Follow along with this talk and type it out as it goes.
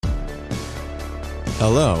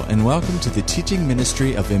Hello, and welcome to the teaching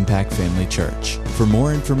ministry of Impact Family Church. For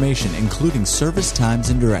more information, including service times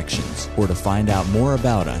and directions, or to find out more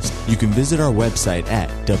about us, you can visit our website at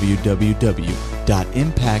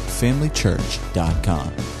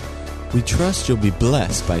www.impactfamilychurch.com. We trust you'll be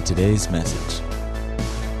blessed by today's message.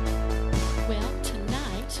 Well,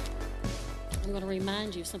 tonight, I'm going to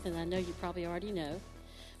remind you of something that I know you probably already know,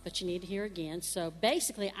 but you need to hear again. So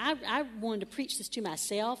basically, I wanted to preach this to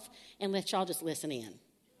myself and let y'all just listen in.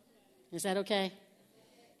 Is that okay?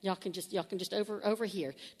 Y'all can just over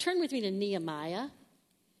here. Turn with me to Nehemiah.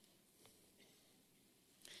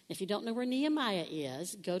 If you don't know where Nehemiah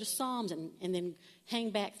is, go to Psalms and then hang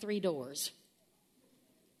back 3 doors.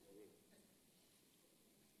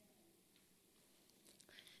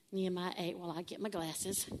 Nehemiah 8, while I get my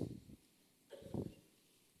glasses.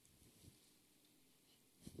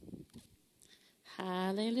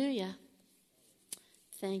 Hallelujah.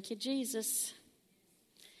 Thank you, Jesus.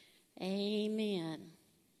 Amen.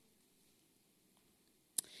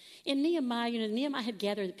 In Nehemiah, Nehemiah had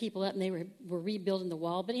gathered the people up and they were rebuilding the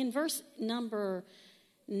wall. But in verse number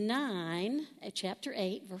 9, chapter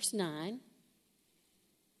 8, verse 9,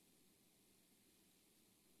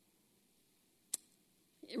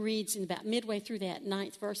 it reads in about midway through that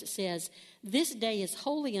 9th verse, it says, "This day is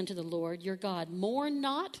holy unto the Lord your God. Mourn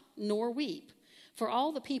not, nor weep. For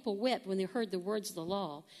all the people wept when they heard the words of the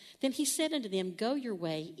law. Then he said unto them, Go your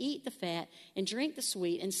way, eat the fat, and drink the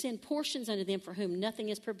sweet, and send portions unto them for whom nothing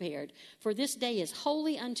is prepared. For this day is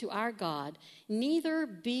holy unto our God. Neither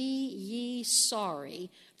be ye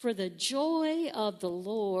sorry, for the joy of the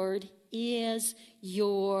Lord is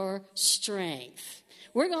your strength."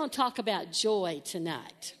 We're going to talk about joy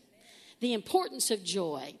tonight. The importance of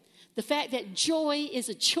joy. The fact that joy is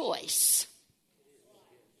a choice.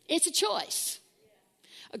 It's a choice.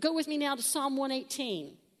 Go with me now to Psalm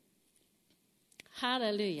 118.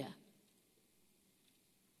 Hallelujah.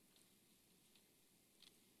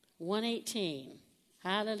 118.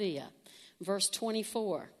 Hallelujah. Verse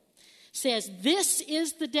 24 says, "This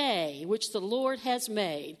is the day which the Lord has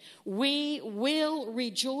made. We will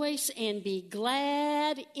rejoice and be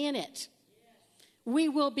glad in it." We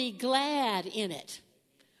will be glad in it.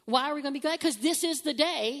 Why are we going to be glad? Because this is the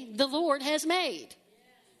day the Lord has made.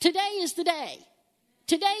 Today is the day.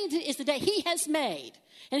 Today is the day he has made.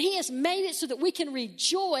 And he has made it so that we can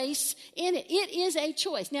rejoice in it. It is a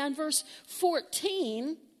choice. Now in verse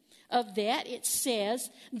 14 of that, it says,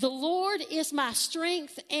 "The Lord is my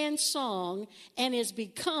strength and song, and is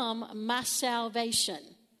become my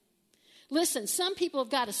salvation." Listen, some people have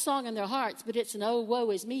got a song in their hearts, but it's an "oh,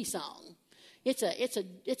 woe is me" song. It's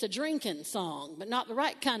a drinking song, but not the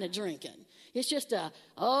right kind of drinking. It's just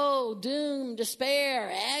doom,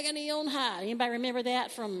 despair, agony on high. Anybody remember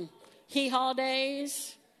that from Hee Haw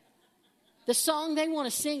days? The song they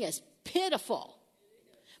want to sing is pitiful.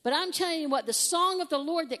 But I'm telling you what, the song of the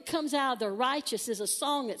Lord that comes out of the righteous is a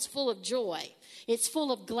song that's full of joy. It's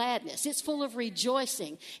full of gladness. It's full of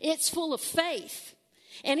rejoicing. It's full of faith.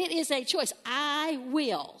 And it is a choice. I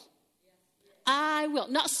will. I will.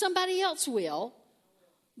 Not somebody else will,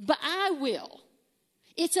 but I will.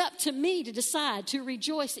 It's up to me to decide to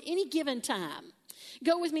rejoice at any given time.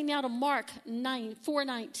 Go with me now to Mark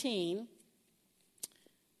 4:19.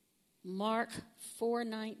 Mark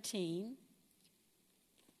 4:19.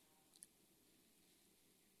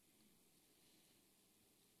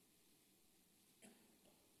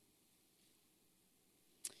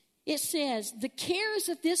 It says, "The cares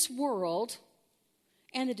of this world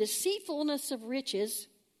and the deceitfulness of riches."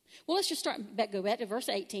 Well, let's just go back to verse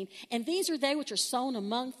 18. "And these are they which are sown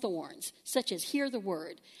among thorns, such as hear the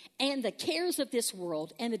word. And the cares of this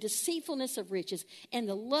world, and the deceitfulness of riches, and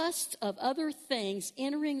the lust of other things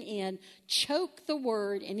entering in, choke the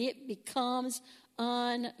word, and it becomes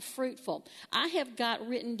unfruitful." I have got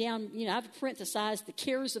written down, I've parenthesized the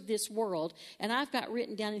cares of this world, and I've got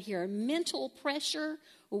written down in here mental pressure,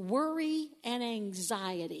 worry, and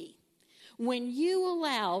anxiety. When you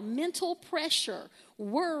allow mental pressure,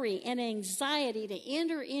 worry, and anxiety to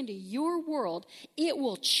enter into your world, it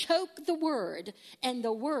will choke the word, and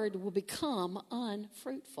the word will become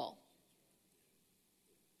unfruitful.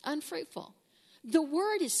 Unfruitful. The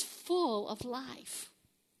word is full of life.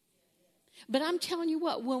 But I'm telling you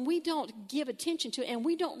what, when we don't give attention to it and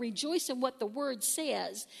we don't rejoice in what the word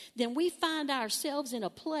says, then we find ourselves in a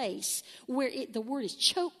place where the word is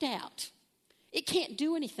choked out. It can't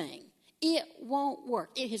do anything. It won't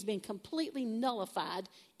work. It has been completely nullified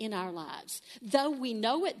in our lives. Though we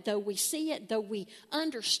know it, though we see it, though we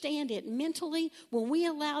understand it mentally, when we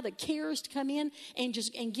allow the cares to come in and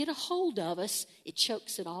get a hold of us, it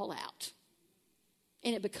chokes it all out.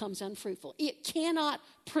 and it becomes unfruitful. It cannot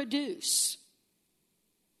produce.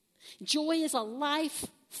 Joy is a life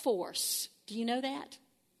force. Do you know that?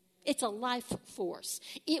 It's a life force.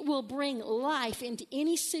 It will bring life into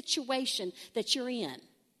any situation that you're in.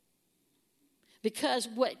 Because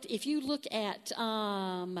if you look at,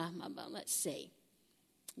 let's see.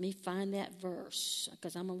 Let me find that verse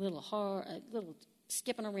because I'm a little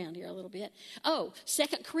skipping around here a little bit.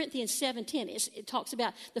 2 Corinthians 7:10. It talks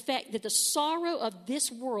about the fact that the sorrow of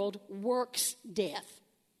this world works death.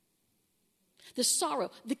 The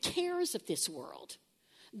sorrow, the cares of this world,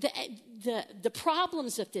 the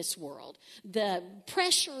problems of this world, the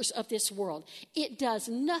pressures of this world, it does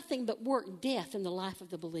nothing but work death in the life of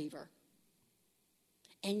the believer.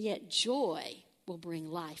 And yet joy will bring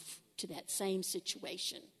life to that same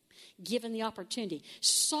situation, given the opportunity.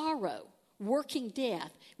 Sorrow, working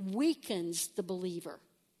death, weakens the believer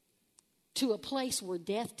to a place where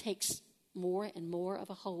death takes more and more of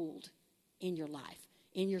a hold in your life,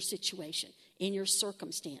 in your situation, in your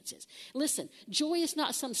circumstances. Listen, joy is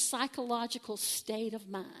not some psychological state of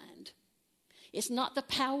mind. It's not the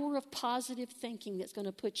power of positive thinking that's going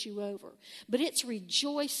to put you over, but it's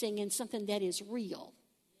rejoicing in something that is real.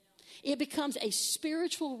 It becomes a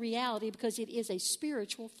spiritual reality because it is a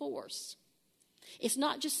spiritual force. It's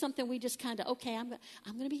not just something we just kind of, okay, I'm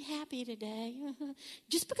going to be happy today.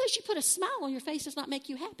 Just because you put a smile on your face does not make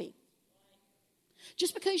you happy.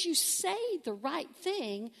 Just because you say the right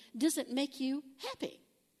thing doesn't make you happy.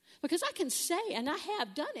 Because I can say, and I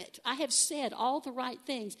have done it, I have said all the right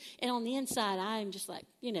things, and on the inside, I am just like,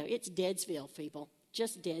 it's Deadsville, people.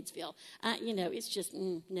 Just Deadsville. It's just,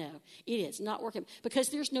 no, it is not working. Because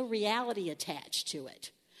there's no reality attached to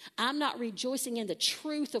it. I'm not rejoicing in the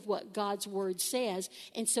truth of what God's word says,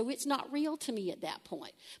 and so it's not real to me at that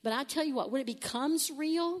point. But I tell you what, when it becomes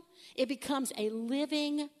real, it becomes a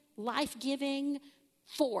living, life-giving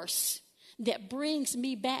force that brings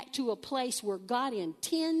me back to a place where God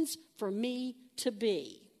intends for me to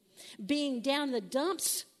be. Being down in the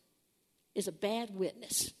dumps is a bad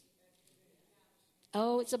witness.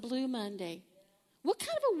 Oh, it's a Blue Monday. What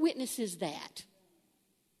kind of a witness is that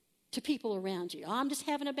to people around you? Oh, I'm just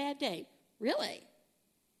having a bad day. Really?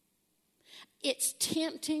 It's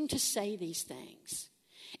tempting to say these things.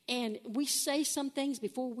 And we say some things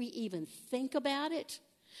before we even think about it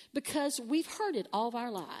because we've heard it all of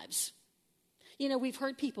our lives. We've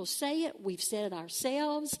heard people say it. We've said it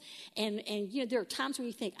ourselves. And there are times when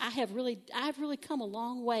you think, I've really come a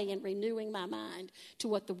long way in renewing my mind to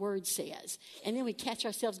what the Word says. And then we catch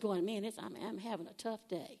ourselves going, man, I'm having a tough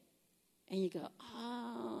day. And you go,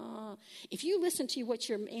 If you listen to what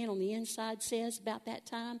your man on the inside says about that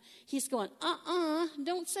time, he's going,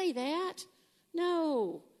 don't say that.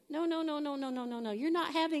 No. You're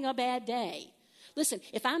not having a bad day. Listen,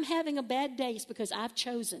 if I'm having a bad day, it's because I've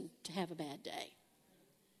chosen to have a bad day.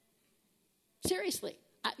 Seriously,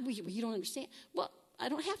 you don't understand. Well, I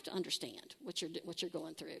don't have to understand what you're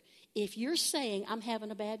going through. If you're saying I'm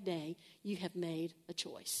having a bad day, you have made a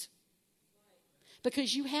choice.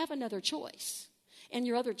 Because you have another choice. And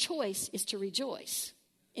your other choice is to rejoice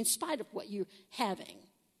in spite of what you're having.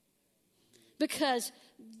 Because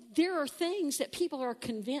there are things that people are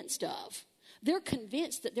convinced of. They're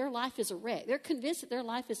convinced that their life is a wreck. They're convinced that their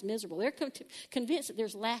life is miserable. They're convinced that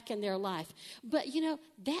there's lack in their life. But,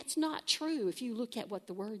 that's not true if you look at what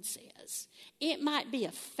the Word says. It might be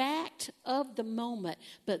a fact of the moment,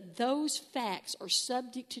 but those facts are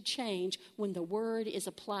subject to change when the Word is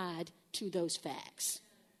applied to those facts.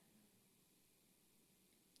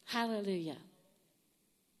 Hallelujah.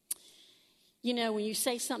 When you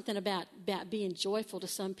say something about being joyful to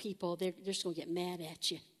some people, they're just going to get mad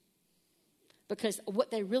at you. Because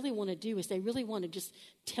what they really want to do is they really want to just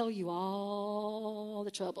tell you all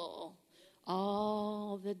the trouble,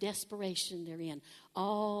 all the desperation they're in,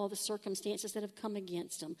 all the circumstances that have come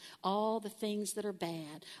against them, all the things that are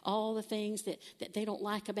bad, all the things that they don't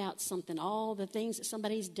like about something, all the things that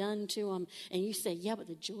somebody's done to them. And you say, yeah, but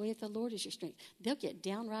the joy of the Lord is your strength. They'll get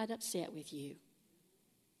downright upset with you.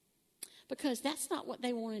 Because that's not what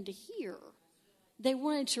they wanted to hear. They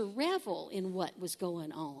wanted to revel in what was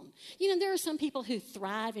going on. There are some people who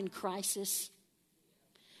thrive in crisis.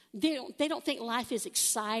 They don't think life is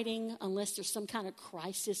exciting unless there's some kind of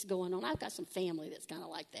crisis going on. I've got some family that's kind of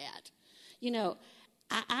like that.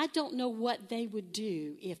 I don't know what they would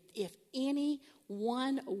do if any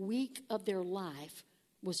 1 week of their life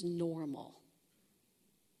was normal.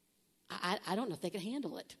 I don't know if they could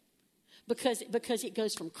handle it. Because it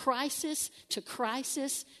goes from crisis to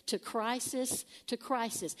crisis to crisis to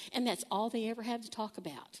crisis. And that's all they ever have to talk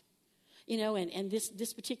about. and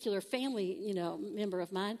this particular family, member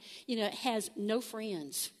of mine, has no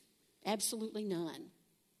friends, absolutely none.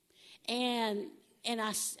 And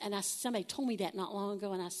somebody told me that not long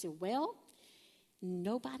ago, and I said, well,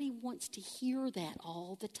 nobody wants to hear that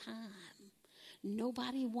all the time.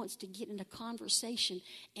 Nobody wants to get in a conversation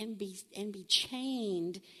and be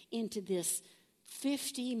chained into this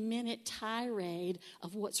 50-minute tirade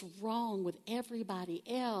of what's wrong with everybody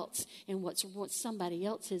else and what somebody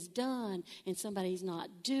else has done and somebody's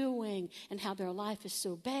not doing and how their life is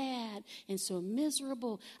so bad and so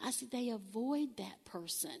miserable. I said, they avoid that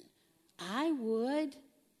person. I would.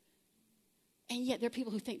 And yet there are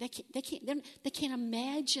people who think they can't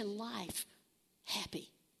imagine life happy.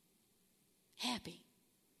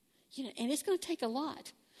 And it's going to take a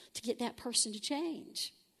lot to get that person to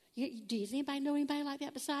change. Does anybody know anybody like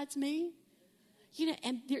that besides me?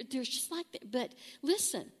 And there's just like that. But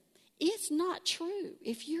listen, it's not true.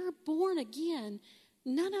 If you're born again,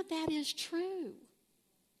 none of that is true.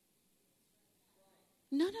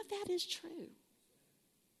 None of that is true.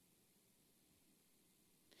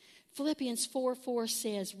 Philippians 4:4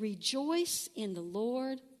 says, rejoice in the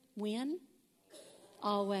Lord when?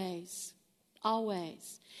 Always.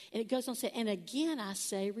 Always. And it goes on to say, and again I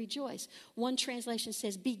say rejoice. One translation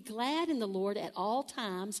says, be glad in the Lord at all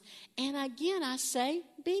times. And again I say,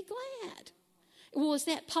 be glad. Well, is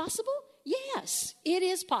that possible? Yes, it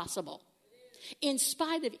is possible. In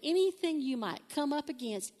spite of anything you might come up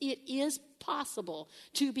against, it is possible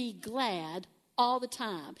to be glad all the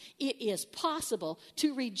time. It is possible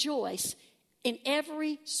to rejoice in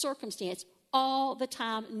every circumstance all the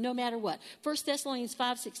time, no matter what. 1 Thessalonians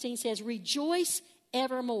 5:16 says, rejoice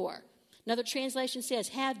evermore. Another translation says,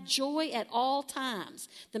 have joy at all times.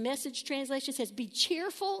 The Message translation says, be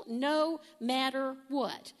cheerful no matter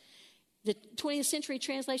what. The 20th century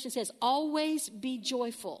translation says, always be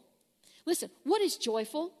joyful. Listen, what is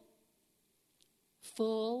joyful?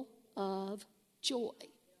 Full of joy.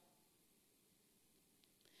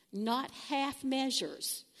 Not half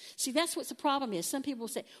measures. See, that's what the problem is. Some people will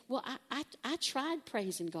say, well, I tried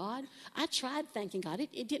praising God. I tried thanking God.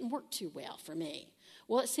 It didn't work too well for me.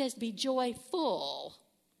 Well, it says be joyful.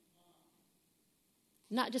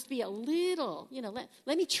 Not just be a little,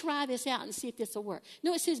 let me try this out and see if this will work.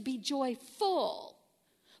 No, it says be joyful.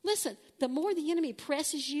 Listen, the more the enemy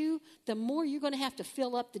presses you, the more you're going to have to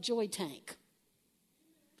fill up the joy tank.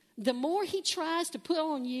 The more he tries to put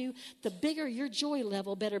on you, the bigger your joy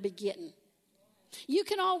level better be getting. You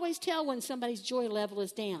can always tell when somebody's joy level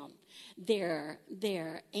is down. They're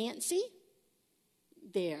antsy.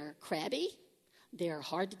 They're crabby. They're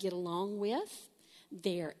hard to get along with.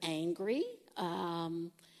 They're angry.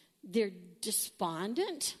 They're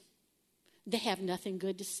despondent. They have nothing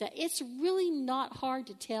good to say. It's really not hard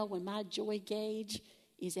to tell when my joy gauge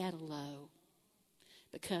is at a low.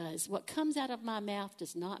 Because what comes out of my mouth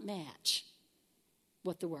does not match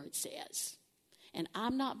what the Word says. And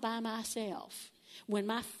I'm not by myself. When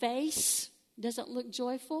my face doesn't look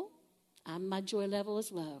joyful, my joy level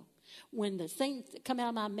is low. When the things that come out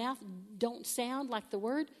of my mouth don't sound like the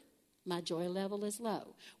Word, my joy level is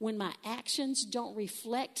low. When my actions don't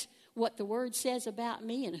reflect what the Word says about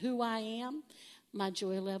me and who I am, my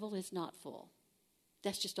joy level is not full.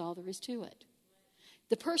 That's just all there is to it.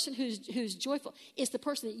 The person who's joyful is the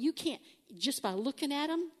person that you can't, just by looking at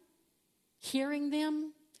them, hearing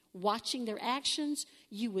them, watching their actions,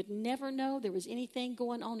 you would never know there was anything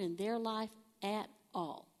going on in their life at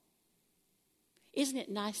all. Isn't it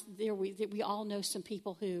nice that we all know some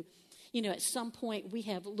people who, at some point we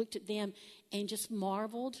have looked at them and just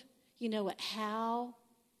marveled, at how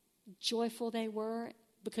joyful they were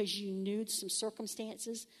because you knew some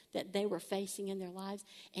circumstances that they were facing in their lives,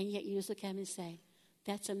 and yet you just look at them and say,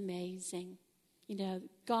 that's amazing.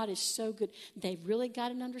 God is so good. They've really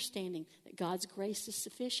got an understanding that God's grace is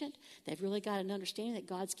sufficient. They've really got an understanding that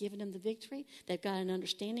God's given them the victory. They've got an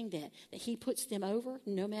understanding that he puts them over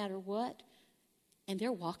no matter what. And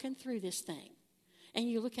they're walking through this thing. And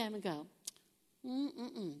you look at them and go,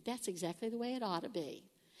 that's exactly the way it ought to be.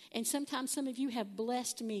 And sometimes some of you have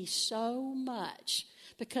blessed me so much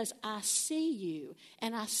because I see you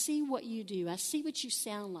and I see what you do. I see what you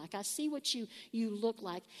sound like. I see what you look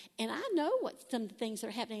like. And I know what some things that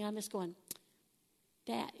are happening. I'm just going,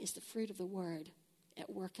 that is the fruit of the Word at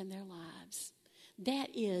work in their lives. That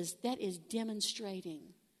is demonstrating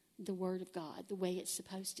the Word of God the way it's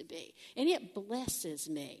supposed to be. And it blesses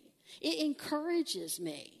me. It encourages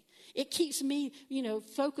me. It keeps me,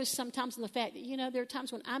 focused sometimes on the fact that, there are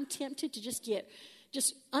times when I'm tempted to just get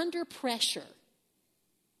under pressure.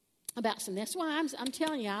 about some. That's why I'm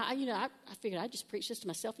telling you, I figured I'd just preach this to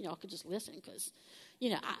myself and y'all could just listen because,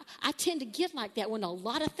 I tend to get like that when a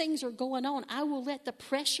lot of things are going on. I will let the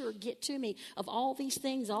pressure get to me of all these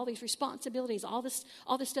things, all these responsibilities, all this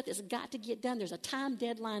stuff that's got to get done. There's a time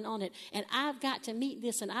deadline on it, and I've got to meet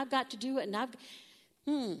this, and I've got to do it, and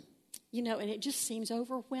and it just seems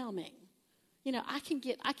overwhelming. I can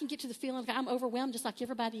get to the feeling like I'm overwhelmed just like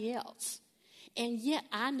everybody else. And yet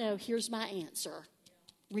I know here's my answer.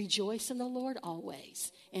 Rejoice in the Lord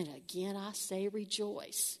always. And again, I say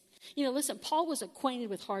rejoice. Listen, Paul was acquainted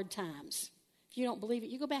with hard times. If you don't believe it,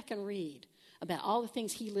 you go back and read about all the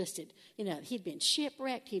things he listed. He'd been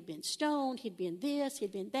shipwrecked, he'd been stoned, he'd been this,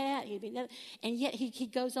 he'd been that, he'd been that. And yet he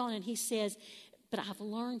goes on and he says, but I've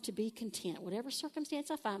learned to be content. Whatever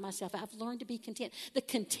circumstance I find myself, I've learned to be content. The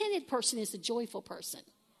contented person is the joyful person.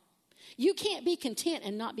 You can't be content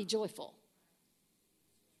and not be joyful.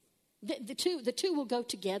 The two will go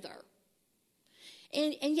together.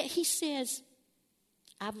 And yet he says,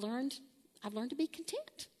 I've learned to be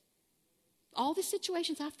content. All the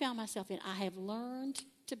situations I found myself in, I have learned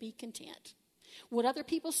to be content. What other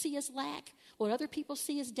people see as lack, what other people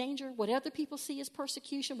see as danger, what other people see as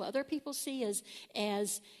persecution, what other people see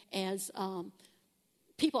as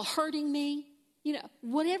people hurting me,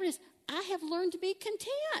 whatever it is, I have learned to be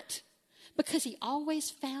content. Because he always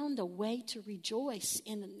found a way to rejoice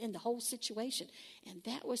in the whole situation. And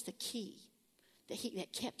that was the key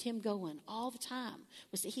that kept him going all the time,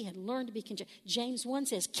 was that he had learned to be content. James 1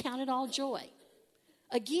 says, count it all joy.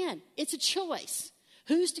 Again, it's a choice.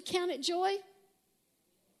 Who's to count it joy?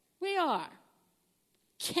 We are.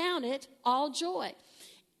 Count it all joy.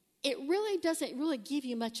 It really doesn't really give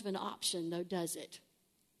you much of an option, though, does it?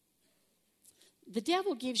 The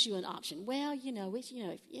devil gives you an option. Well,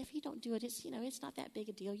 if you don't do it, it's not that big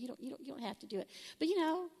a deal. You don't have to do it. But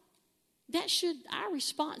our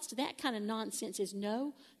response to that kind of nonsense is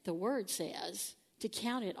no. The word says to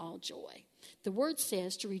count it all joy. The word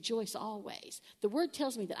says to rejoice always. The word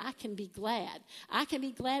tells me that I can be glad. I can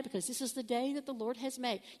be glad because this is the day that the Lord has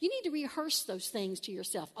made. You need to rehearse those things to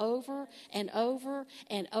yourself over and over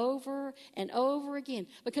and over and over again.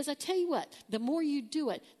 Because I tell you what, the more you do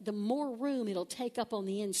it, the more room it'll take up on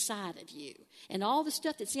the inside of you. And all the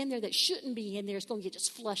stuff that's in there that shouldn't be in there is going to get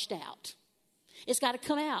just flushed out. It's got to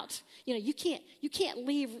come out. You can't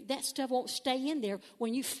leave, that stuff won't stay in there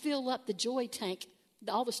when you fill up the joy tank.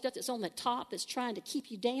 All the stuff that's on the top that's trying to keep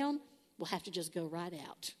you down will have to just go right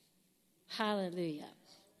out. Hallelujah.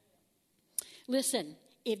 Listen,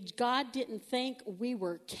 if God didn't think we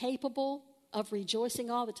were capable of rejoicing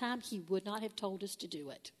all the time, he would not have told us to do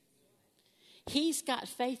it. He's got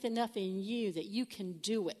faith enough in you that you can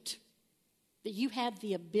do it, that you have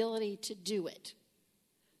the ability to do it.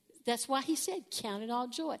 That's why he said, count it all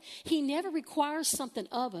joy. He never requires something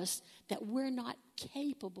of us that we're not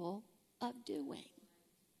capable of doing,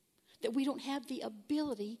 that we don't have the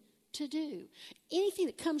ability to do. Anything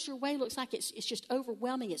that comes your way looks like it's just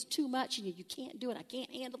overwhelming, it's too much, and you can't do it, I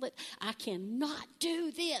can't handle it, I cannot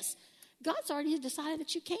do this. God's already decided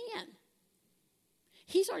that you can.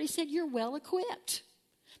 He's already said you're well equipped,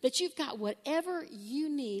 that you've got whatever you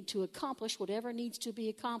need to accomplish whatever needs to be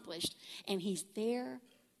accomplished, and he's there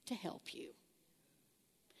to help you.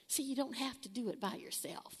 See, you don't have to do it by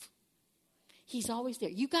yourself. He's always there.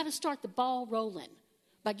 You've got to start the ball rolling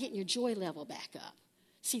by getting your joy level back up.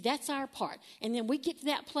 See, that's our part. And then we get to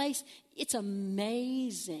that place, it's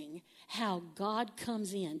amazing how God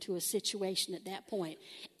comes into a situation at that point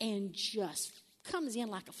and just comes in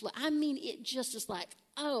like a flood. I mean, it just is like,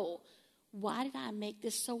 oh, why did I make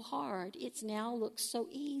this so hard? It's now looks so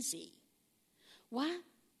easy. Why?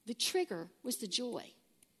 The trigger was the joy.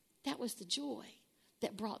 That was the joy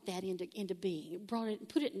that brought that into being. It brought it,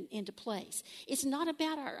 put it into place. It's not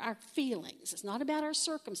about our feelings. It's not about our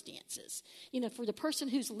circumstances. For the person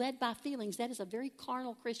who's led by feelings, that is a very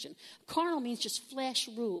carnal Christian. Carnal means just flesh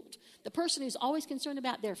ruled. The person who's always concerned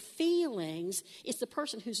about their feelings is the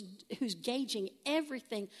person who's gauging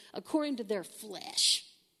everything according to their flesh,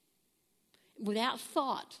 without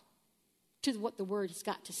thought to what the Word has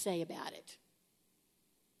got to say about it.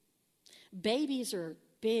 Babies are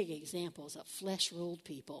big examples of flesh-ruled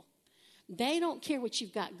people. They don't care what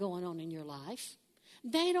you've got going on in your life.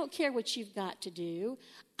 They don't care what you've got to do.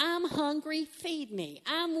 I'm hungry, feed me.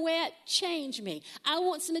 I'm wet, change me. I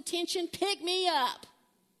want some attention, pick me up.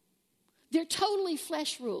 They're totally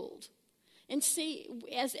flesh-ruled. And see,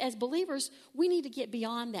 as believers, we need to get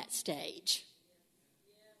beyond that stage.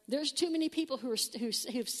 There's too many people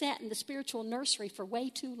who've sat in the spiritual nursery for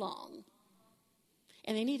way too long.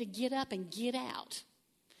 And they need to get up and get out.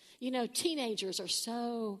 Teenagers are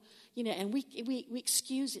so, and we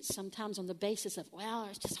excuse it sometimes on the basis of, well,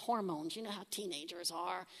 it's just hormones. You know how teenagers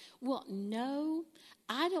are. Well, no,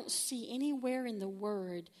 I don't see anywhere in the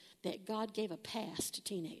Word that God gave a pass to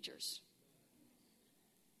teenagers.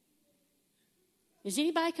 Is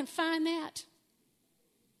anybody can find that?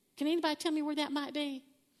 Can anybody tell me where that might be?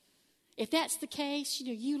 If that's the case,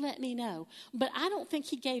 you let me know. But I don't think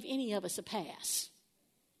he gave any of us a pass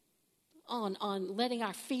on letting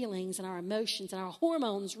our feelings and our emotions and our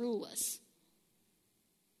hormones rule us.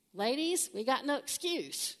 Ladies, we got no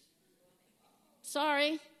excuse.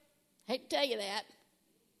 Sorry. Hate to tell you that.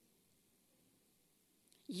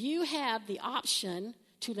 You have the option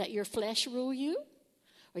to let your flesh rule you,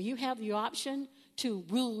 or you have the option to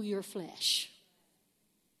rule your flesh.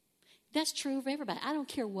 That's true of everybody. I don't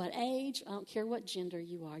care what age, I don't care what gender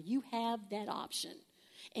you are. You have that option.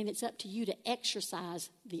 And it's up to you to exercise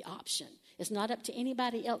the option. It's not up to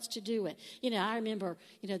anybody else to do it. I remember,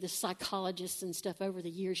 the psychologists and stuff over the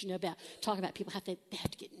years, about talking about people they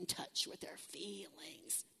have to get in touch with their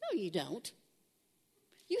feelings. No, you don't.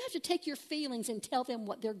 You have to take your feelings and tell them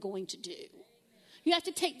what they're going to do. You have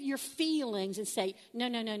to take your feelings and say, no.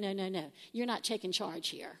 You're not taking charge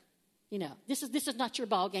here. This is not your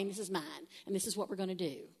ball game. This is mine. And this is what we're going to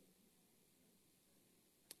do.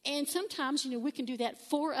 And sometimes, we can do that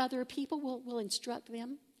for other people. We'll instruct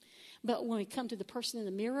them. But when we come to the person in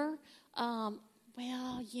the mirror,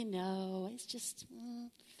 it's just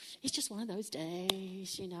one of those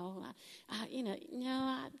days, No,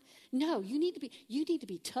 you need to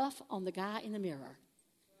be tough on the guy in the mirror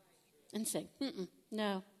and say,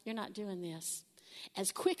 no, you're not doing this.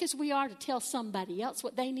 As quick as we are to tell somebody else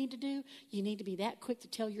what they need to do, you need to be that quick to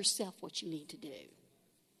tell yourself what you need to do.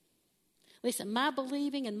 Listen, my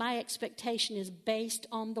believing and my expectation is based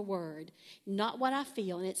on the Word, not what I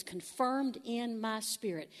feel, and it's confirmed in my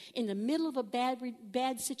spirit. In the middle of a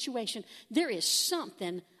bad situation, there is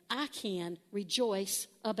something I can rejoice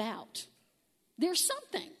about. There's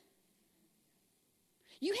something.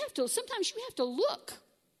 Sometimes you have to look.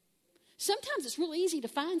 Sometimes it's real easy to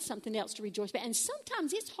find something else to rejoice about. And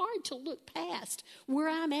sometimes it's hard to look past where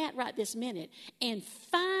I'm at right this minute and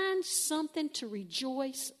find something to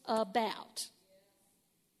rejoice about.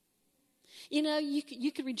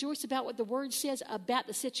 You could rejoice about what the Word says about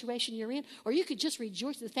the situation you're in, or you could just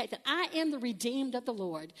rejoice in the fact that I am the redeemed of the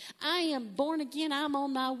Lord. I am born again. I'm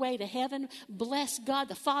on my way to heaven. Bless God.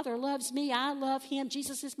 The Father loves me. I love Him.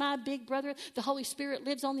 Jesus is my big brother. The Holy Spirit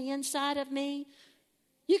lives on the inside of me.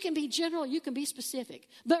 You can be general, you can be specific,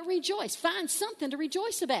 but rejoice. Find something to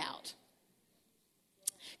rejoice about.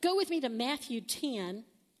 Go with me to Matthew 10.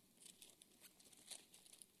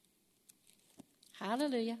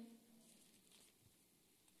 Hallelujah.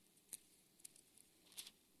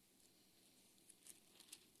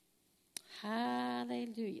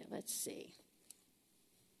 Hallelujah. Let's see.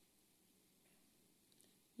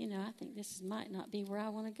 I think this might not be where I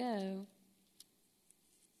want to go.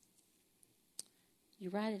 You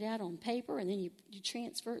write it out on paper, and then you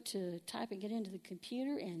transfer it to typing it into the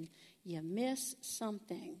computer, and you miss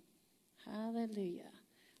something. Hallelujah.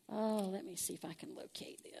 Oh, let me see if I can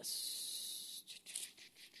locate this.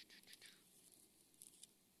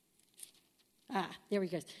 There we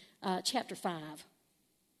go. Chapter 5,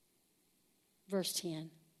 verse 10.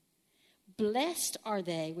 Blessed are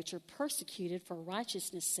they which are persecuted for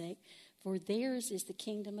righteousness' sake, for theirs is the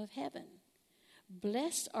kingdom of heaven.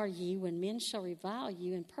 Blessed are ye when men shall revile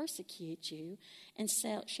you and persecute you, and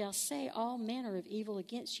shall say all manner of evil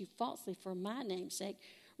against you falsely for my name's sake.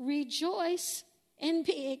 Rejoice and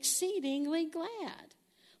be exceedingly glad.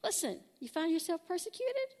 Listen, you find yourself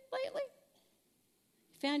persecuted lately?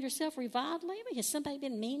 You found yourself reviled lately? Has somebody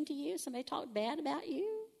been mean to you? Somebody talked bad about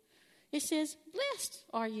you? It says, blessed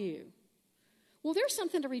are you. Well, there's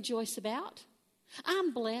something to rejoice about.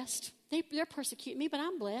 I'm blessed. They're persecuting me, but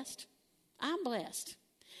I'm blessed. I'm blessed.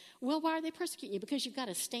 Well, why are they persecuting you? Because you've got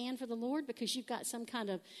to stand for the Lord? Because you've got some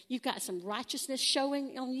righteousness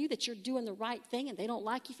showing on you that you're doing the right thing and they don't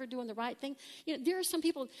like you for doing the right thing? There are some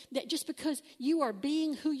people that just because you are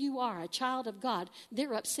being who you are, a child of God,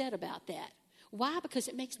 they're upset about that. Why? Because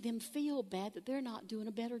it makes them feel bad that they're not doing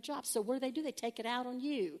a better job. So what do? They take it out on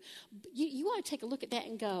you. You want to take a look at that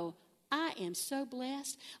and go, I am so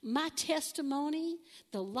blessed. My testimony,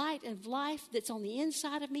 the light of life that's on the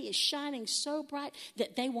inside of me is shining so bright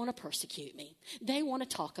that they want to persecute me. They want to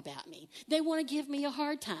talk about me. They want to give me a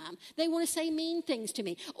hard time. They want to say mean things to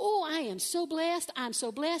me. Oh, I am so blessed. I'm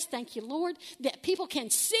so blessed. Thank you, Lord, that people can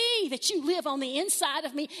see that you live on the inside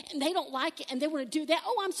of me and they don't like it and they want to do that.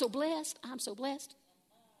 Oh, I'm so blessed. I'm so blessed.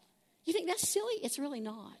 You think that's silly? It's really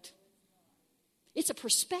not. It's a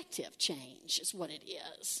perspective change is what it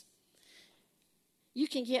is. You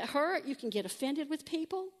can get hurt. You can get offended with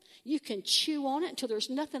people. You can chew on it until there's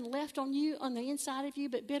nothing left on you, on the inside of you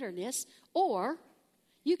but bitterness. Or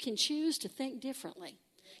you can choose to think differently.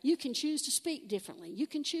 You can choose to speak differently. You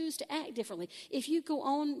can choose to act differently. If you go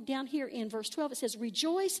on down here in verse 12, it says,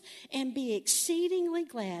 rejoice and be exceedingly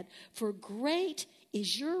glad, for great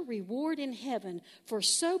is your reward in heaven, for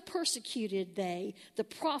so persecuted they the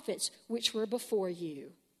prophets which were before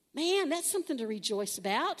you. Man, that's something to rejoice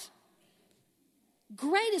about.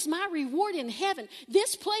 Great is my reward in heaven.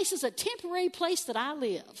 This place is a temporary place that I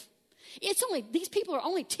live. These people are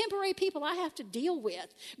only temporary people I have to deal with.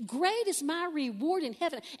 Great is my reward in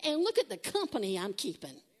heaven. And look at the company I'm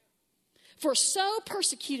keeping. For so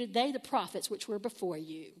persecuted they the prophets which were before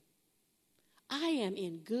you. I am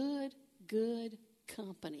in good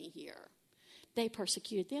company here. They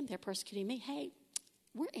persecuted them. They're persecuting me. Hey,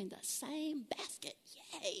 we're in the same basket.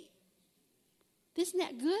 Yay. Isn't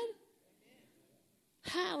that good?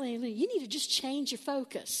 Hallelujah. You need to just change your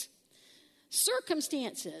focus.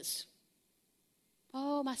 Circumstances.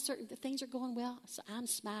 Oh, things are going well, so I'm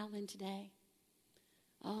smiling today.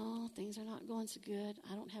 Oh, things are not going so good.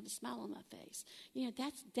 I don't have a smile on my face. You know,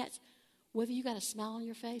 that's whether you got a smile on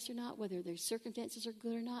your face or not, whether the circumstances are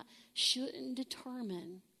good or not, shouldn't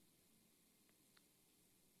determine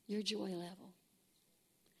your joy level.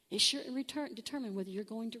 It shouldn't determine whether you're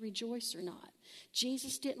going to rejoice or not.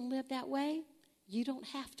 Jesus didn't live that way. You don't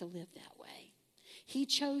have to live that way. He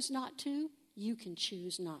chose not to. You can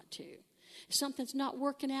choose not to. If something's not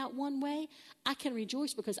working out one way, I can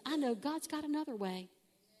rejoice because I know God's got another way.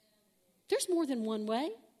 There's more than one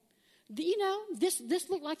way. You know, this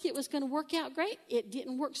looked like it was going to work out great. It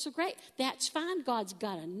didn't work so great. That's fine. God's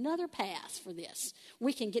got another path for this.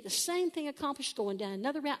 We can get the same thing accomplished going down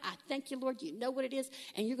another route. I thank you, Lord. You know what it is,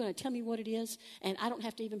 and you're going to tell me what it is, and I don't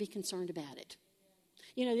have to even be concerned about it.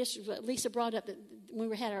 You know, this Lisa brought up that when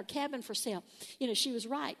we had our cabin for sale. You know, she was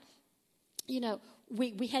right. You know,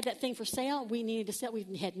 we had that thing for sale. We needed to sell. We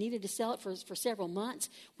had needed to sell it for several months.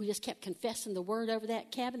 We just kept confessing the word over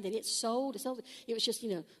that cabin that it sold. It was just, you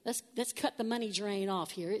know, let's cut the money drain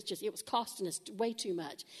off here. It was costing us way too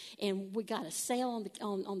much. And we got a sale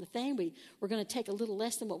on the thing. We were going to take a little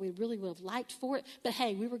less than what we really would have liked for it. But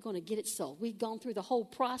hey, we were going to get it sold. We'd gone through the whole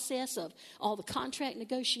process of all the contract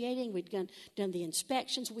negotiating. We'd done the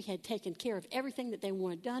inspections. We had taken care of everything that they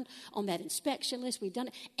wanted done on that inspection list. We'd done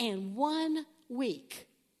it. And 1 week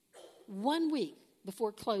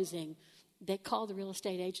before closing, they called the real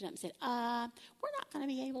estate agent up and said, we're not going to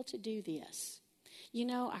be able to do this. You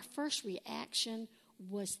know, our first reaction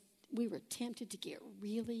was we were tempted to get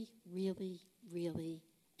really, really, really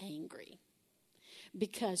angry.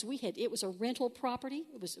 Because it was a rental property.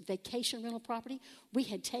 It was a vacation rental property. We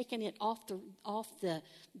had taken it off the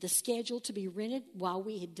schedule to be rented while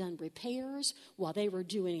we had done repairs, while they were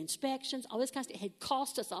doing inspections, all this kind of stuff. It had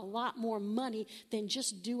cost us a lot more money than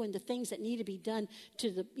just doing the things that need to be done to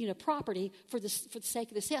the property for the sake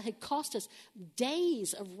of the sale. It had cost us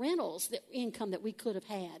days of rentals income that we could have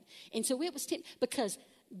had. And so it was because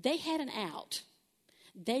they had an out.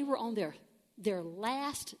 They were on their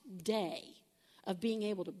last day of being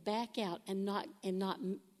able to back out and not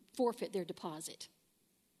forfeit their deposit.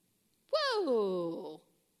 Whoa!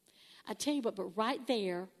 I tell you what, but right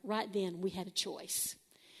then, we had a choice.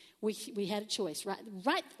 We had a choice.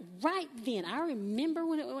 Right then. I remember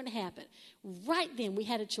when it happened. Right then, we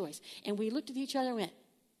had a choice. And we looked at each other and went,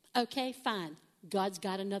 okay, fine. God's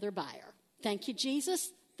got another buyer. Thank you, Jesus.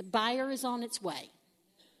 The buyer is on its way.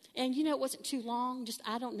 And, you know, it wasn't too long, just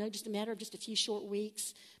a matter of just a few short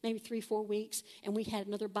weeks, maybe 3-4 weeks, and we had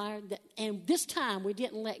another buyer. And this time, we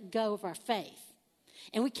didn't let go of our faith.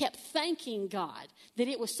 And we kept thanking God that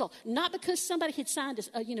it was sold. Not because somebody had signed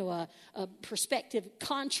a prospective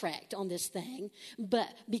contract on this thing, but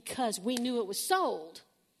because we knew it was sold.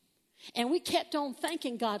 And we kept on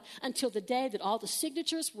thanking God until the day that all the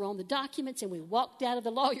signatures were on the documents and we walked out of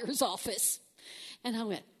the lawyer's office. And I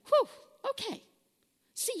went, whew, okay.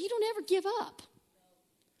 See, you don't ever give up.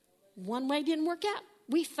 One way didn't work out.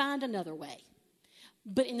 We find another way.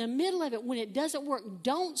 But in the middle of it, when it doesn't work,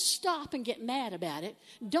 don't stop and get mad about it.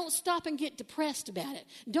 Don't stop and get depressed about it.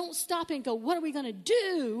 Don't stop and go, what are we going to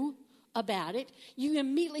do about it? You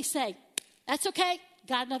immediately say, that's okay.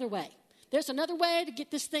 Got another way. There's another way to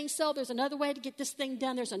get this thing sold. There's another way to get this thing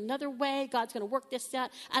done. There's another way. God's going to work this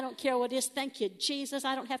out. I don't care what it is. Thank you, Jesus.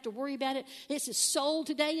 I don't have to worry about it. It's as sold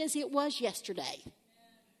today as it was yesterday.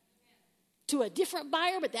 To a different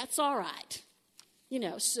buyer, but that's all right. You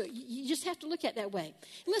know, so you just have to look at it that way.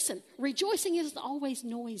 Listen, rejoicing isn't always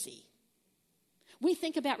noisy. We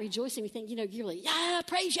think about rejoicing, we think, you know, you're like, yeah,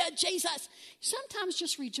 praise you, Jesus. Sometimes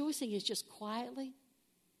just rejoicing is just quietly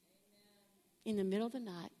in the middle of the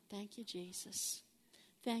night. Thank you, Jesus.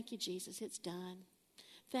 Thank you, Jesus. It's done.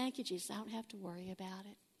 Thank you, Jesus. I don't have to worry about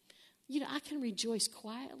it. You know, I can rejoice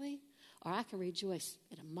quietly, or I can rejoice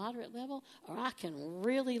at a moderate level, or I can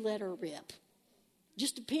really let her rip.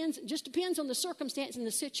 Just depends on the circumstance and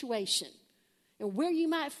the situation and where you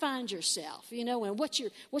might find yourself, you know, and what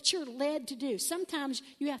you're led to do. Sometimes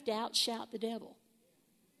you have to outshout the devil.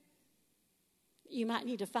 You might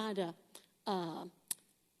need to find a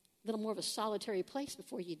little more of a solitary place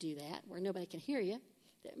before you do that, where nobody can hear you.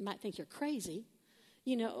 That might think you're crazy,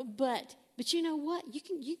 you know. But you know what? You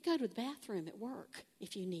can go to the bathroom at work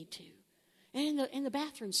if you need to, and in the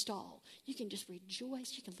bathroom stall, you can just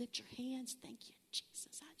rejoice. You can lift your hands. Thank you,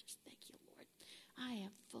 Jesus. I just thank you, Lord. I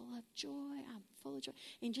am full of joy. I'm full of joy,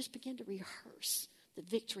 and just begin to rehearse the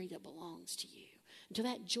victory that belongs to you until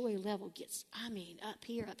that joy level gets, up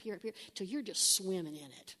here, till you're just swimming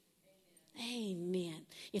in it. Amen.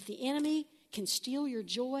 If the enemy can steal your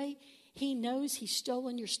joy, he knows he's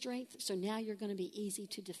stolen your strength, so now you're going to be easy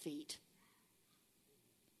to defeat.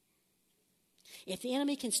 If the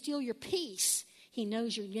enemy can steal your peace, he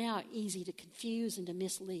knows you're now easy to confuse and to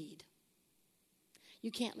mislead.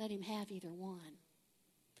 You can't let him have either one.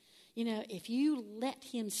 You know, if you let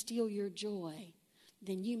him steal your joy,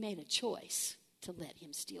 then you made a choice to let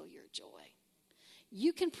him steal your joy.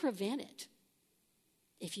 You can prevent it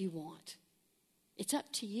if you want. It's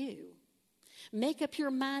up to you. Make up your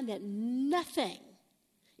mind that nothing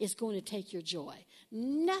is going to take your joy.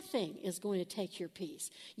 Nothing is going to take your peace.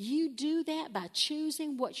 You do that by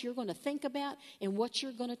choosing what you're going to think about and what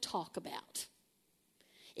you're going to talk about.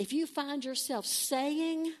 If you find yourself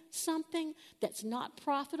saying something that's not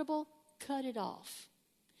profitable, cut it off.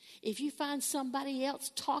 If you find somebody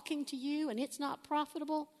else talking to you and it's not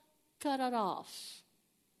profitable, cut it off.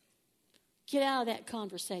 Get out of that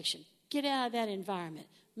conversation. Get out of that environment.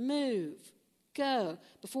 Move. Go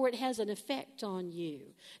before it has an effect on you.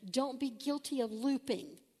 Don't be guilty of looping.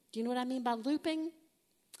 Do you know what I mean by looping?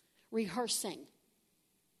 Rehearsing.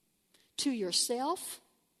 To yourself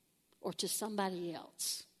or to somebody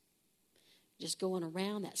else. Just going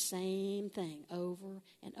around that same thing over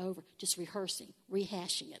and over. Just rehearsing,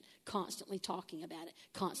 rehashing it, constantly talking about it,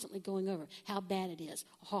 constantly going over how bad it is,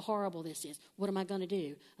 how horrible this is. What am I going to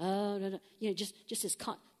do? Oh, no. You know, just this.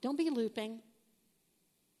 Don't be looping.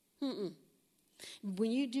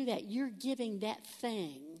 When you do that, you're giving that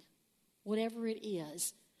thing, whatever it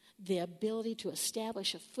is, the ability to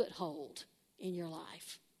establish a foothold in your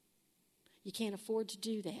life. You can't afford to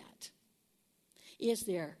do that. Is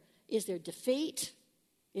there defeat?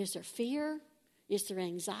 Is there fear? Is there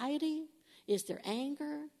anxiety? Is there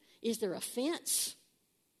anger? Is there offense?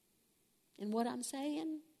 And what I'm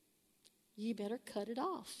saying, you better cut it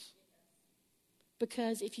off.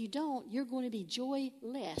 Because if you don't, you're going to be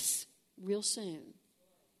joyless real soon.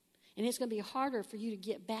 And it's going to be harder for you to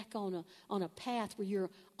get back on a path where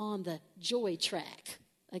you're on the joy track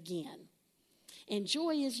again. And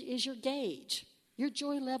joy is your gauge. Your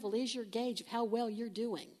joy level is your gauge of how well you're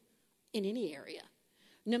doing in any area.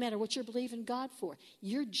 No matter what you're believing God for.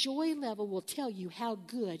 Your joy level will tell you how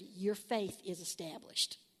good your faith is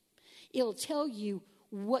established. It'll tell you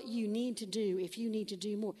what you need to do if you need to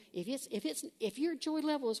do more. If your joy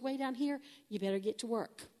level is way down here, you better get to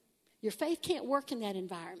work. Your faith can't work in that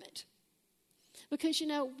environment. Because, you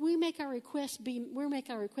know, we make our requests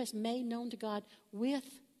made known to God with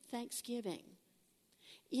thanksgiving.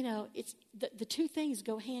 You know, it's the two things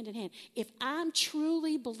go hand in hand. If I'm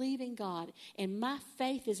truly believing God and my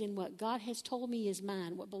faith is in what God has told me is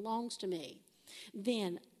mine, what belongs to me,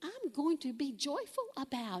 then I'm going to be joyful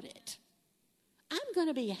about it. I'm going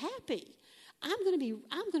to be happy. I'm going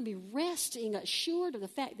to be resting assured of the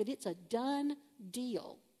fact that it's a done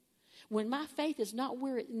deal. When my faith is not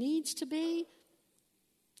where it needs to be,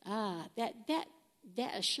 that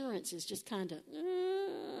assurance is just kind of,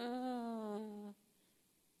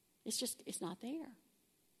 it's not there.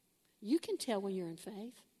 You can tell when you're in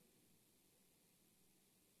faith.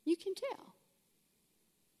 You can tell.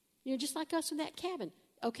 You know, just like us in that cabin.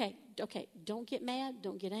 Okay, don't get mad,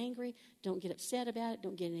 don't get angry, don't get upset about it,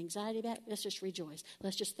 don't get anxiety about it. Let's just rejoice.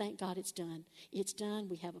 Let's just thank God it's done. It's done.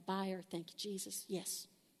 We have a buyer. Thank you, Jesus. Yes.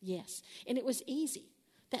 And it was easy.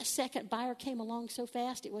 That second buyer came along so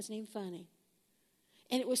fast it wasn't even funny.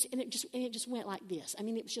 And it just went like this. I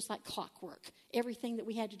mean, it was just like clockwork. Everything that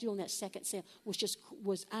we had to do on that second sale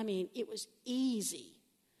it was easy.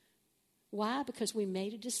 Why? Because we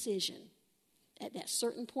made a decision at that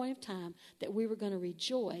certain point of time that we were going to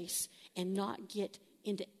rejoice and not get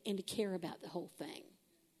into care about the whole thing.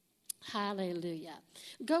 Hallelujah.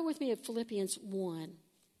 Go with me to Philippians 1.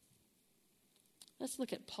 Let's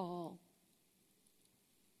look at Paul.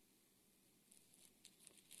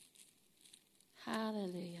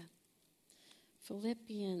 Hallelujah.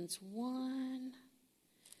 Philippians 1,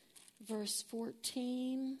 verse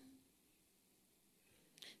 14.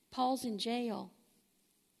 Paul's in jail.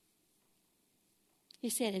 He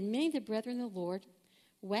said, and many of the brethren in the Lord,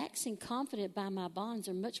 waxing confident by my bonds,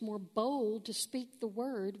 are much more bold to speak the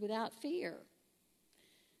word without fear.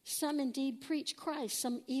 Some indeed preach Christ,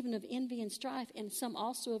 some even of envy and strife, and some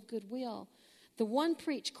also of goodwill. The one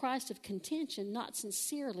preached Christ of contention, not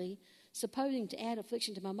sincerely, supposing to add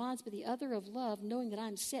affliction to my minds, but the other of love, knowing that I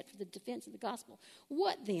am set for the defense of the gospel.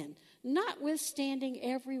 What then? Notwithstanding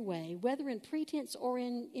every way, whether in pretense or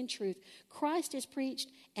in truth, Christ is preached,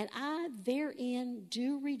 and I therein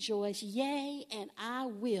do rejoice, yea, and I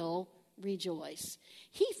will rejoice.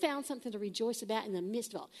 He found something to rejoice about in the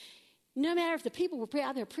midst of all. No matter if the people were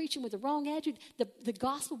out there preaching with the wrong attitude, the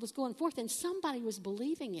gospel was going forth, and somebody was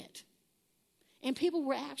believing it. And people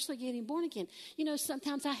were actually getting born again. You know,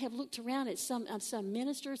 sometimes I have looked around at some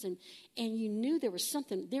ministers, and you knew there was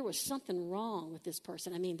something wrong with this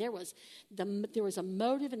person. I mean, there was a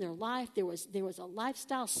motive in their life. There was a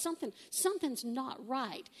lifestyle. Something's not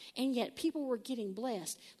right. And yet people were getting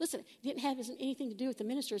blessed. Listen, it didn't have anything to do with the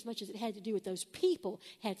minister as much as it had to do with those people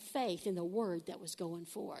had faith in the word that was going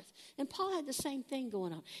forth. And Paul had the same thing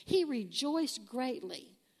going on. He rejoiced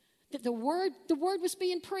greatly that the word was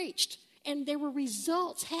being preached. And there were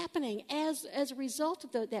results happening as a result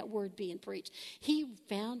of that word being preached. He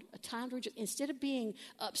found a time to rejoice. Instead of being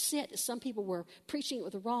upset that some people were preaching it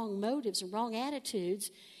with the wrong motives and wrong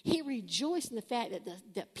attitudes, he rejoiced in the fact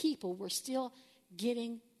that people were still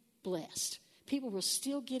getting blessed. People were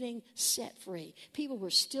still getting set free. People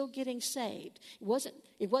were still getting saved. It wasn't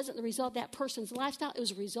the result of that person's lifestyle. It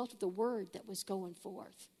was a result of the word that was going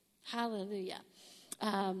forth. Hallelujah.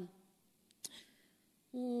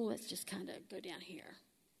 Let's just kind of go down here.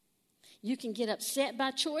 You can get upset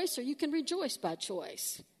by choice, or you can rejoice by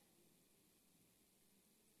choice.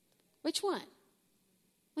 Which one?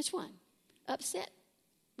 Which one? Upset,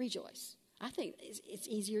 rejoice. I think it's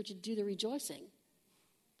easier to do the rejoicing.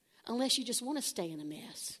 Unless you just want to stay in a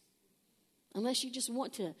mess. Unless you just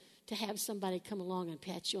want to have somebody come along and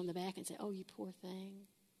pat you on the back and say, oh, you poor thing.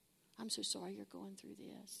 I'm so sorry you're going through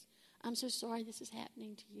this. I'm so sorry this is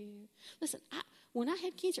happening to you. Listen, when I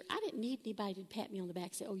had cancer, I didn't need anybody to pat me on the back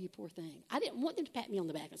and say, oh, you poor thing. I didn't want them to pat me on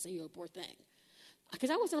the back and say, you're a poor thing. Because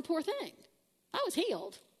I wasn't a poor thing. I was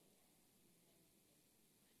healed.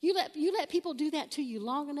 You let people do that to you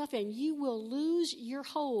long enough, and you will lose your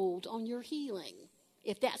hold on your healing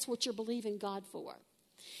if that's what you're believing God for.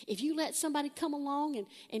 If you let somebody come along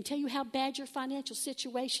and tell you how bad your financial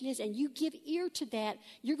situation is, and you give ear to that,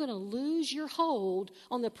 you're going to lose your hold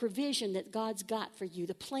on the provision that God's got for you,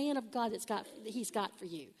 the plan of God that He's got for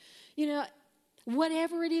you. You know,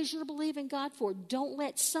 whatever it is you're believing God for, don't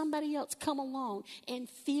let somebody else come along and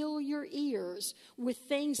fill your ears with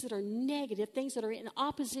things that are negative, things that are in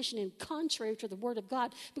opposition and contrary to the Word of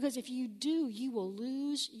God, because if you do, you will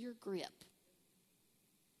lose your grip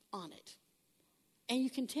on it. And you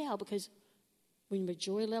can tell, because when your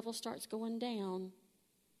joy level starts going down,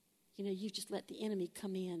 you know, you just let the enemy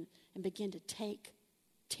come in and begin to take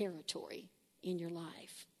territory in your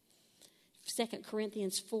life. 2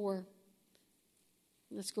 Corinthians 4.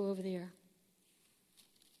 Let's go over there.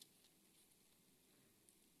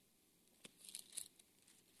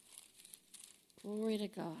 Glory to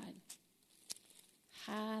God.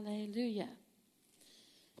 Hallelujah.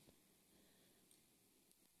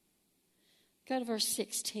 Go to verse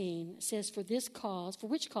 16. It says, for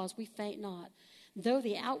which cause we faint not. Though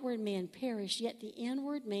the outward man perish, yet the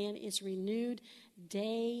inward man is renewed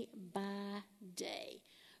day by day.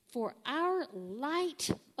 For our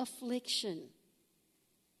light affliction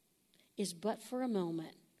is but for a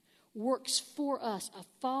moment, works for us a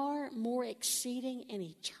far more exceeding and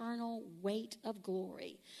eternal weight of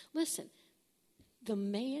glory. Listen, the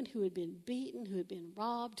man who had been beaten, who had been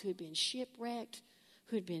robbed, who had been shipwrecked,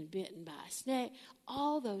 who had been bitten by a snake,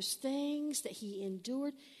 all those things that he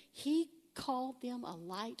endured, he called them a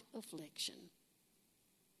light affliction.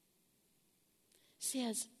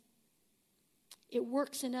 Says, it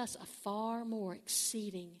works in us a far more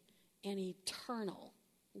exceeding and eternal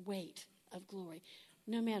weight of glory.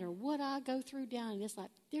 No matter what I go through down in this life,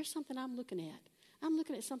 there's something I'm looking at. I'm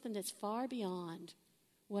looking at something that's far beyond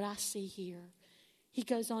what I see here. He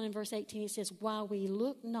goes on in verse 18, he says, while we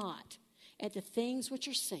look not at the things which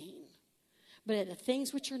are seen, but at the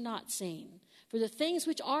things which are not seen. For the things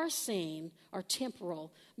which are seen are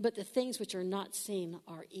temporal, but the things which are not seen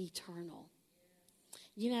are eternal.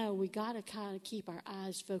 You know, we got to kind of keep our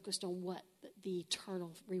eyes focused on what the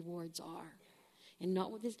eternal rewards are, and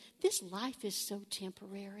not what this life is so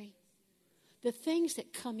temporary. The things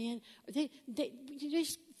that come in,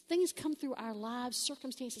 things come through our lives,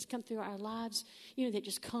 circumstances come through our lives, you know, that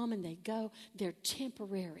just come and they go. They're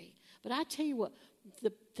temporary. But I tell you what,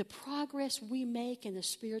 the progress we make in the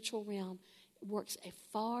spiritual realm works a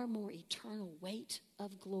far more eternal weight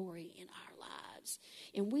of glory in our lives.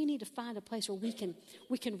 And we need to find a place where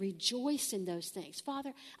we can rejoice in those things.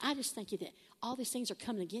 Father, I just thank you that all these things are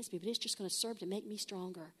coming against me, but it's just going to serve to make me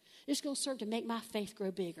stronger. It's going to serve to make my faith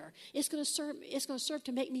grow bigger. It's going to serve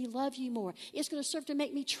to make me love you more. It's going to serve to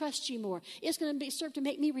make me trust you more. It's going to serve to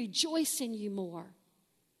make me rejoice in you more.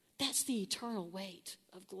 That's the eternal weight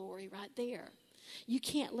of glory right there. You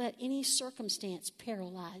can't let any circumstance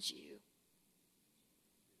paralyze you.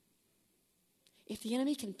 If the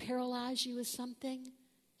enemy can paralyze you with something,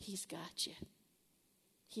 he's got you.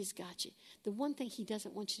 He's got you. The one thing he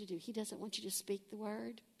doesn't want you to do, he doesn't want you to speak the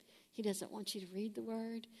word. He doesn't want you to read the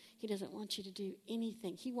word. He doesn't want you to do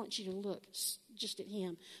anything. He wants you to look just at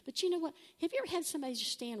him. But you know what? Have you ever had somebody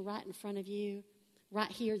just stand right in front of you,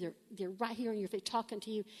 right here? They're right here in your face talking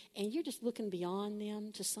to you, and you're just looking beyond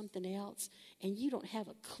them to something else, and you don't have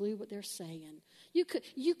a clue what they're saying.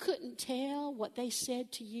 You couldn't tell what they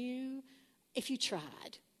said to you if you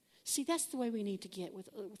tried. See, that's the way we need to get with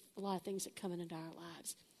a lot of things that come into our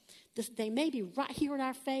lives. They may be right here in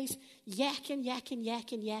our face, yakking.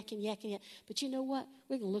 But you know what?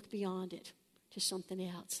 We can look beyond it to something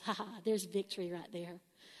else. There's victory right there.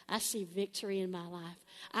 I see victory in my life.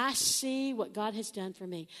 I see what God has done for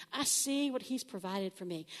me. I see what he's provided for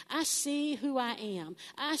me. I see who I am.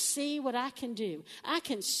 I see what I can do. I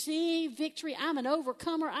can see victory. I'm an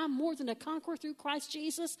overcomer. I'm more than a conqueror through Christ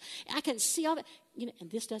Jesus. I can see all that. You know, and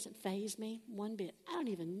this doesn't faze me one bit. I don't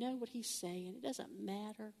even know what he's saying. It doesn't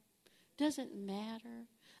matter. Doesn't matter.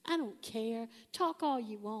 I don't care. Talk all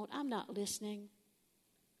you want. I'm not listening.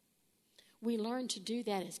 We learned to do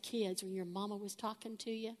that as kids when your mama was talking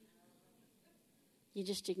to you. You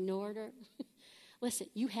just ignored her. Listen,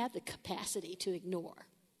 you have the capacity to ignore.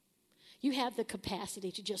 You have the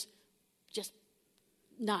capacity to just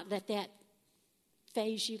not let that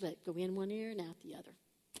phase you. Let it go in one ear and out the other.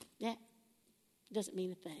 That doesn't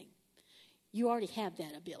mean a thing. You already have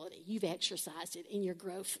that ability. You've exercised it in your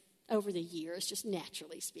growth over the years, just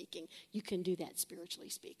naturally speaking. You can do that spiritually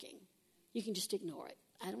speaking. You can just ignore it.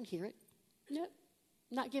 I don't hear it. Nope.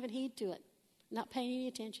 Not giving heed to it. Not paying any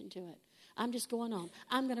attention to it. I'm just going on.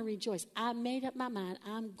 I'm going to rejoice. I made up my mind.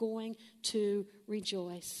 I'm going to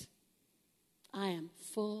rejoice. I am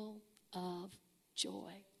full of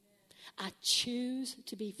joy. I choose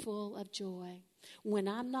to be full of joy. When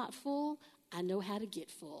I'm not full, I know how to get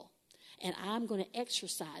full. And I'm going to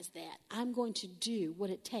exercise that. I'm going to do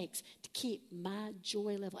what it takes to keep my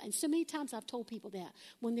joy level. And so many times I've told people that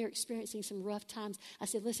when they're experiencing some rough times, I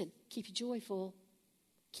said, listen, keep your joy full.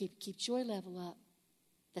 Keep joy level up.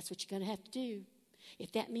 That's what you're going to have to do.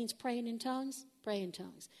 If that means praying in tongues, pray in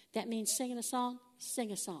tongues. If that means singing a song,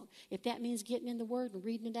 sing a song. If that means getting in the word and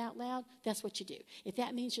reading it out loud, that's what you do. If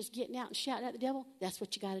that means just getting out and shouting at the devil, that's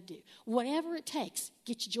what you got to do. Whatever it takes,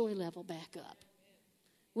 get your joy level back up.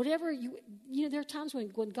 Whatever you know, there are times when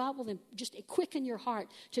God will just quicken your heart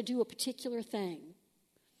to do a particular thing,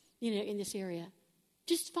 you know, in this area.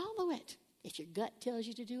 Just follow it. If your gut tells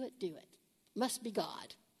you to do it, do it. Must be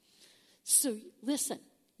God. So listen,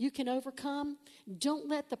 you can overcome. Don't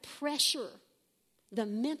let the pressure, the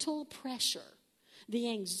mental pressure, the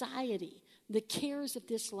anxiety, the cares of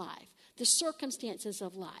this life, the circumstances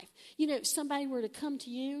of life. You know, if somebody were to come to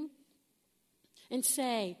you and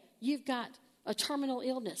say, you've got a terminal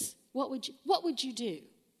illness, what would you do?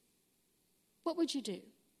 What would you do?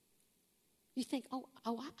 You think,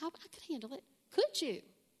 I could handle it. Could you?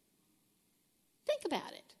 Think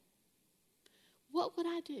about it. What would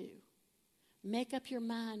I do? Make up your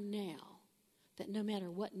mind now that no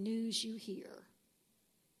matter what news you hear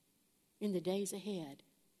in the days ahead,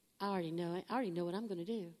 I already know it. I already know what I'm going to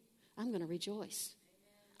do. I'm going to rejoice.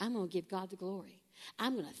 I'm going to give God the glory.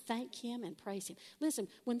 I'm going to thank him and praise him. Listen,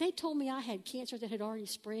 when they told me I had cancer that had already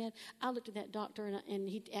spread, I looked at that doctor,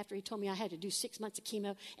 and after he told me I had to do 6 months of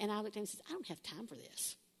chemo, and I looked at him and said, I don't have time for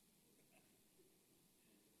this.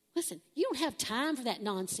 Listen, you don't have time for that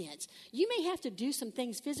nonsense. You may have to do some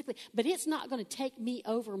things physically, but it's not going to take me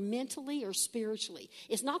over mentally or spiritually.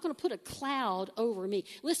 It's not going to put a cloud over me.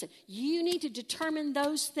 Listen, you need to determine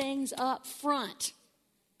those things up front.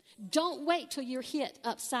 Don't wait till you're hit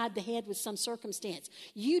upside the head with some circumstance.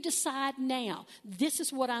 You decide now, this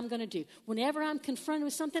is what I'm going to do. Whenever I'm confronted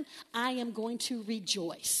with something, I am going to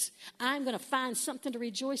rejoice. I'm going to find something to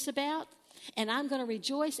rejoice about, and I'm going to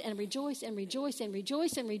rejoice and rejoice and rejoice and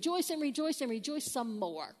rejoice and rejoice and rejoice and rejoice some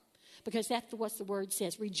more. Because that's what the word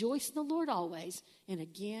says. Rejoice in the Lord always. And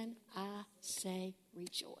again, I say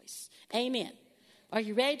rejoice. Amen. Are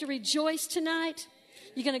you ready to rejoice tonight?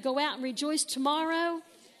 You're going to go out and rejoice tomorrow?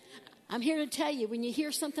 I'm here to tell you, when you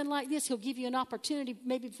hear something like this, he'll give you an opportunity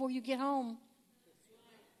maybe before you get home.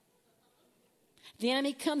 The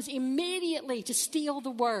enemy comes immediately to steal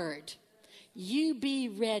the word. You be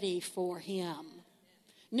ready for him.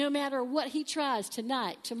 No matter what he tries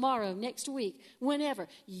tonight, tomorrow, next week, whenever,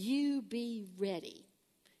 you be ready.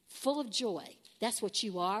 Full of joy. That's what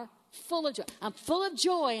you are. Full of joy. I'm full of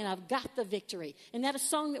joy and I've got the victory. Isn't that a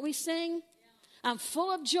song that we sing? I'm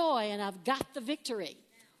full of joy and I've got the victory.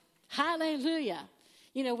 Hallelujah.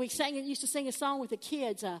 You know, used to sing a song with the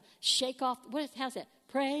kids, shake off, how's that?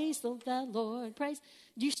 Praise the Lord, praise.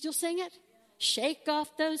 Do you still sing it? Shake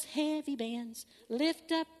off those heavy bands,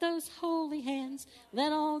 lift up those holy hands,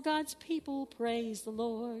 let all God's people praise the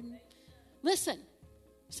Lord. Listen,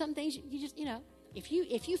 some things you just, if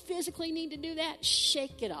you physically need to do that,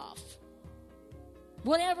 shake it off.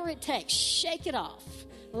 Whatever it takes, shake it off.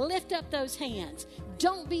 Lift up those hands.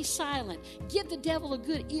 Don't be silent. Give the devil a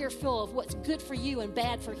good earful of what's good for you and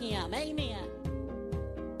bad for him. Amen.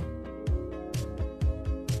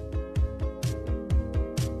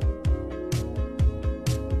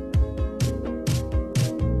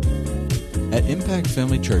 At Impact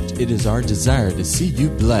Family Church, it is our desire to see you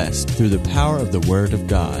blessed through the power of the Word of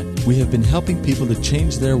God. We have been helping people to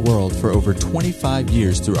change their world for over 25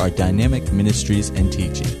 years through our dynamic ministries and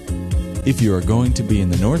teaching. If you are going to be in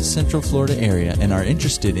the North Central Florida area and are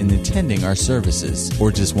interested in attending our services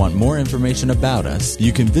or just want more information about us,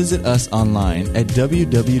 you can visit us online at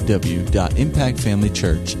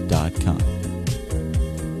www.impactfamilychurch.com.